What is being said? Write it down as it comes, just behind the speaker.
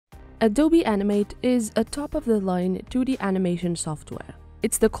Adobe Animate is a top-of-the-line 2D animation software.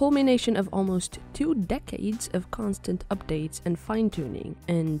 It's the culmination of almost 2 decades of constant updates and fine-tuning,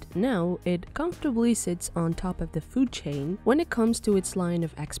 and now it comfortably sits on top of the food chain when it comes to its line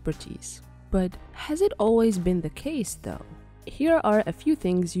of expertise. But has it always been the case, though? Here are a few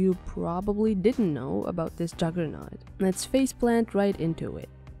things you probably didn't know about this juggernaut. Let's faceplant right into it.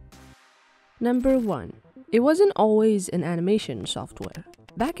 Number 1. It wasn't always an animation software.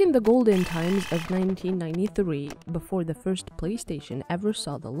 Back in the golden times of 1993, before the first PlayStation ever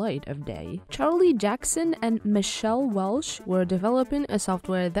saw the light of day, Charlie Jackson and Michelle Welsh were developing a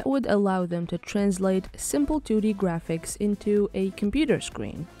software that would allow them to translate simple 2D graphics into a computer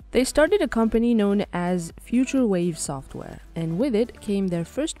screen. They started a company known as Future Wave Software, and with it came their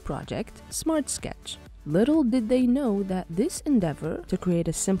first project, Smart Sketch. Little did they know that this endeavor to create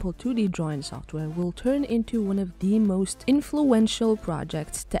a simple 2D drawing software will turn into one of the most influential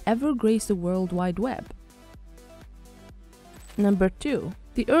projects to ever grace the World Wide Web. Number 2.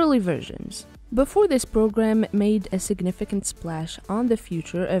 The early versions. Before this program made a significant splash on the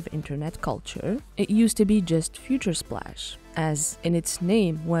future of internet culture, it used to be just Future Splash, as in its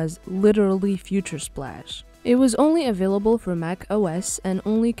name was literally Future Splash. It was only available for Mac OS and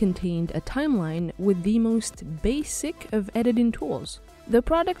only contained a timeline with the most basic of editing tools. The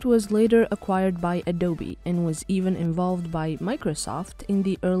product was later acquired by Adobe and was even involved by Microsoft in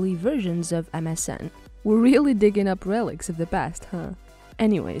the early versions of MSN. We're really digging up relics of the past, huh?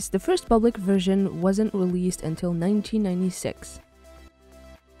 Anyways, the first public version wasn't released until 1996.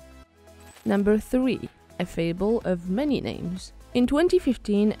 Number 3. A fable of many names. In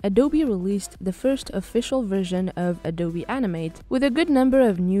 2015, Adobe released the first official version of Adobe Animate with a good number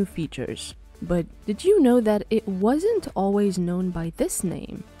of new features. But did you know that it wasn't always known by this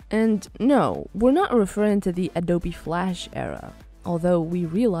name? And no, we're not referring to the Adobe Flash era, although we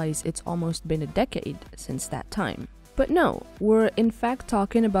realize it's almost been a decade since that time. But no, we're in fact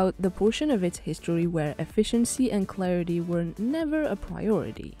talking about the portion of its history where efficiency and clarity were never a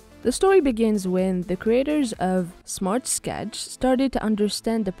priority. The story begins when the creators of Smart Sketch started to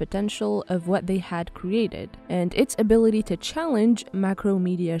understand the potential of what they had created and its ability to challenge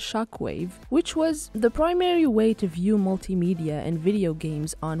macromedia shockwave, which was the primary way to view multimedia and video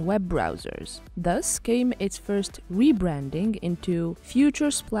games on web browsers. Thus came its first rebranding into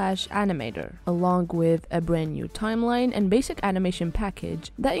Future Splash Animator, along with a brand new timeline and basic animation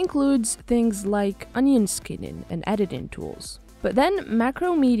package that includes things like onion skinning and editing tools. But then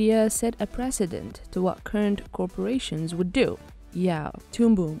macromedia set a precedent to what current corporations would do. Yeah,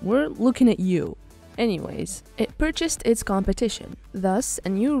 Toon Boom, we're looking at you. Anyways, it purchased its competition. Thus, a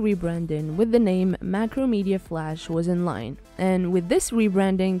new rebranding with the name Macromedia Flash was in line. And with this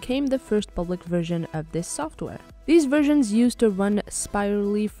rebranding came the first public version of this software. These versions used to run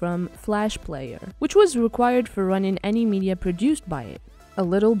spirally from Flash Player, which was required for running any media produced by it. A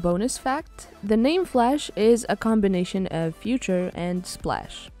little bonus fact, the name Flash is a combination of future and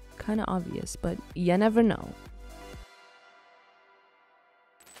splash. Kinda obvious, but you never know.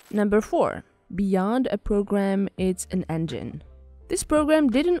 Number 4. Beyond a program, it's an engine. This program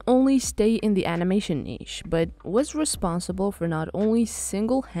didn't only stay in the animation niche, but was responsible for not only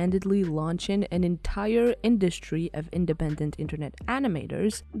single-handedly launching an entire industry of independent internet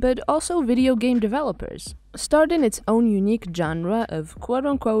animators, but also video game developers, starting its own unique genre of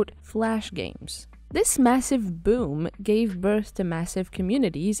quote-unquote flash games. This massive boom gave birth to massive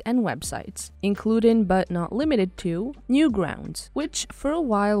communities and websites, including but not limited to Newgrounds, which for a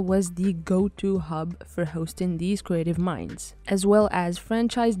while was the go-to hub for hosting these creative minds, as well as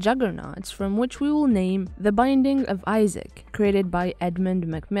franchise juggernauts from which we will name The Binding of Isaac, created by Edmund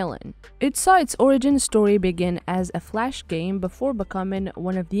Macmillan. It saw its origin story begin as a flash game before becoming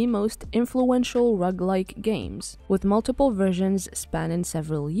one of the most influential roguelike games, with multiple versions spanning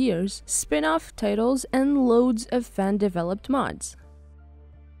several years, spin-off titles, and loads of fan-developed mods.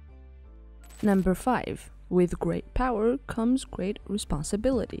 Number 5. With great power comes great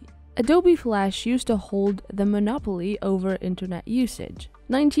responsibility. Adobe Flash used to hold the monopoly over internet usage.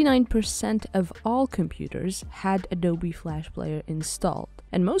 99% of all computers had Adobe Flash Player installed,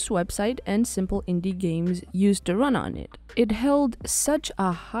 and most website and simple indie games used to run on it. It held such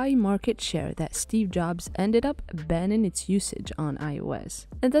a high market share that Steve Jobs ended up banning its usage on iOS.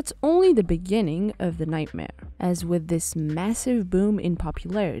 And that's only the beginning of the nightmare, as with this massive boom in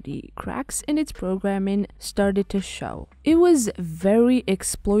popularity, cracks in its programming started to show. It was very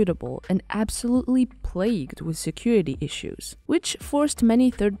exploitable and absolutely plagued with security issues, which forced many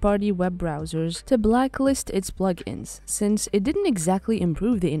third-party web browsers to blacklist its plugins, since it didn't exactly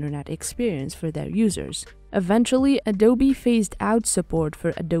improve the internet experience for their users. Eventually, Adobe phased out support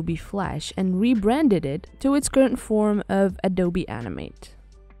for Adobe Flash and rebranded it to its current form of Adobe Animate.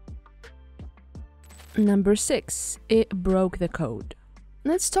 Number 6. It broke the code.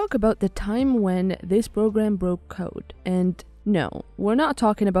 Let's talk about the time when this program broke code. And no, we're not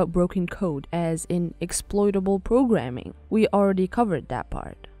talking about broken code as in exploitable programming. We already covered that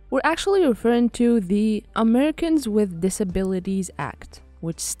part. We're actually referring to the Americans with Disabilities Act,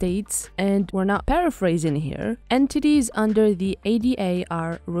 which states, and we're not paraphrasing here, entities under the ADA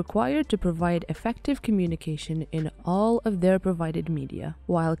are required to provide effective communication in all of their provided media,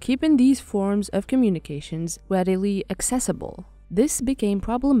 while keeping these forms of communications readily accessible. This became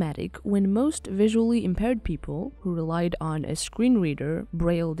problematic when most visually impaired people who relied on a screen reader,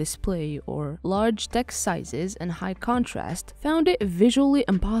 braille display, or large text sizes and high contrast found it visually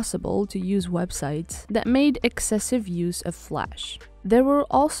impossible to use websites that made excessive use of Flash. There were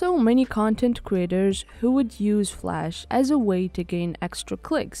also many content creators who would use Flash as a way to gain extra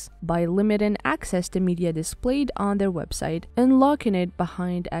clicks by limiting access to media displayed on their website and locking it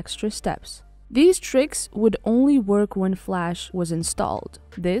behind extra steps. These tricks would only work when Flash was installed.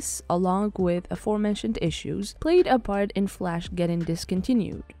 This, along with aforementioned issues, played a part in Flash getting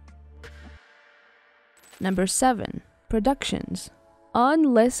discontinued. Number 7. Productions. On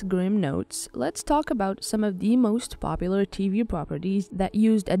less grim notes, let's talk about some of the most popular TV properties that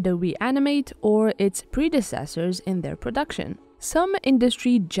used Adobe Animate or its predecessors in their production. Some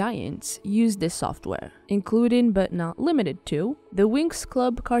industry giants use this software, including but not limited to the Winx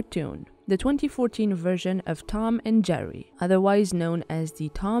Club cartoon, the 2014 version of Tom and Jerry, otherwise known as the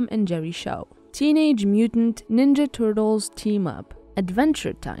Tom and Jerry Show, Teenage Mutant Ninja Turtles Team Up,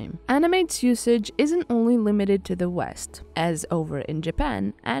 Adventure Time. Animate's usage isn't only limited to the West, as over in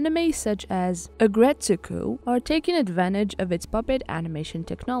Japan, anime such as Agretsuko are taking advantage of its puppet animation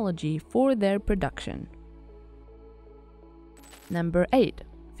technology for their production. Number 8.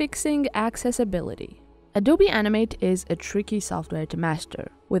 Fixing accessibility. Adobe Animate is a tricky software to master.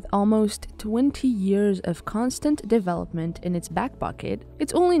 With almost 20 years of constant development in its back pocket,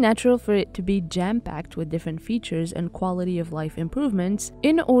 it's only natural for it to be jam-packed with different features and quality of life improvements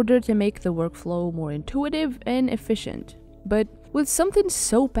in order to make the workflow more intuitive and efficient. But with something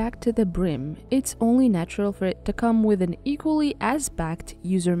so packed to the brim, it's only natural for it to come with an equally as packed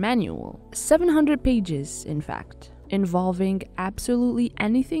user manual. 700 pages, in fact, involving absolutely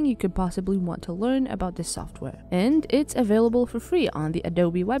anything you could possibly want to learn about this software, and it's available for free on the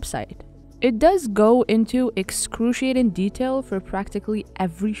Adobe website. It does go into excruciating detail for practically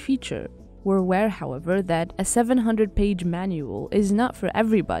every feature. We're aware, however, that a 700-page manual is not for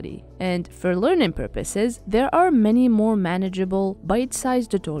everybody, and for learning purposes, there are many more manageable, bite-sized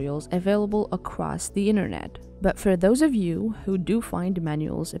tutorials available across the internet. But for those of you who do find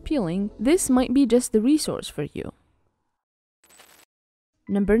manuals appealing, this might be just the resource for you.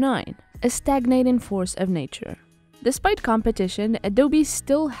 Number 9. A stagnating force of nature. Despite competition, Adobe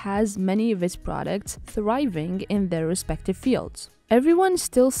still has many of its products thriving in their respective fields. Everyone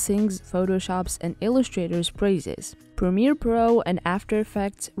still sings Photoshop's and Illustrator's praises. Premiere Pro and After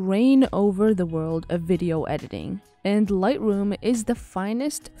Effects reign over the world of video editing, and Lightroom is the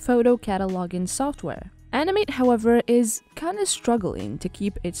finest photo cataloging software. Animate, however, is kinda struggling to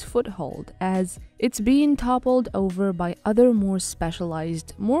keep its foothold as it's being toppled over by other more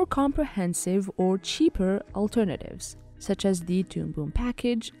specialized, more comprehensive or cheaper alternatives, such as the Toon Boom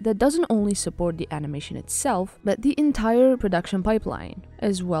package that doesn't only support the animation itself, but the entire production pipeline,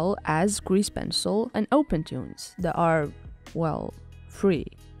 as well as Grease Pencil and OpenToons that are, well, free.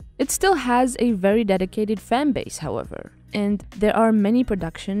 It still has a very dedicated fan base, however, and there are many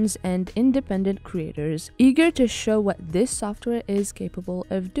productions and independent creators eager to show what this software is capable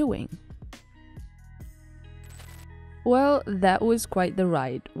of doing. Well, that was quite the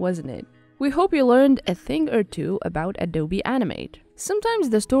ride, wasn't it? We hope you learned a thing or two about Adobe Animate. Sometimes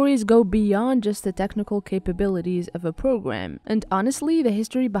the stories go beyond just the technical capabilities of a program, and honestly, the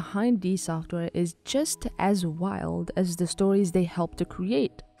history behind these software is just as wild as the stories they help to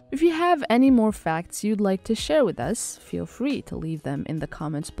create. If you have any more facts you'd like to share with us, feel free to leave them in the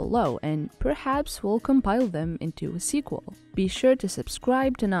comments below and perhaps we'll compile them into a sequel. Be sure to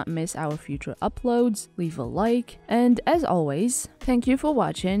subscribe to not miss our future uploads, leave a like, and as always, thank you for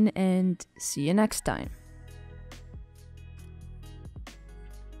watching and see you next time.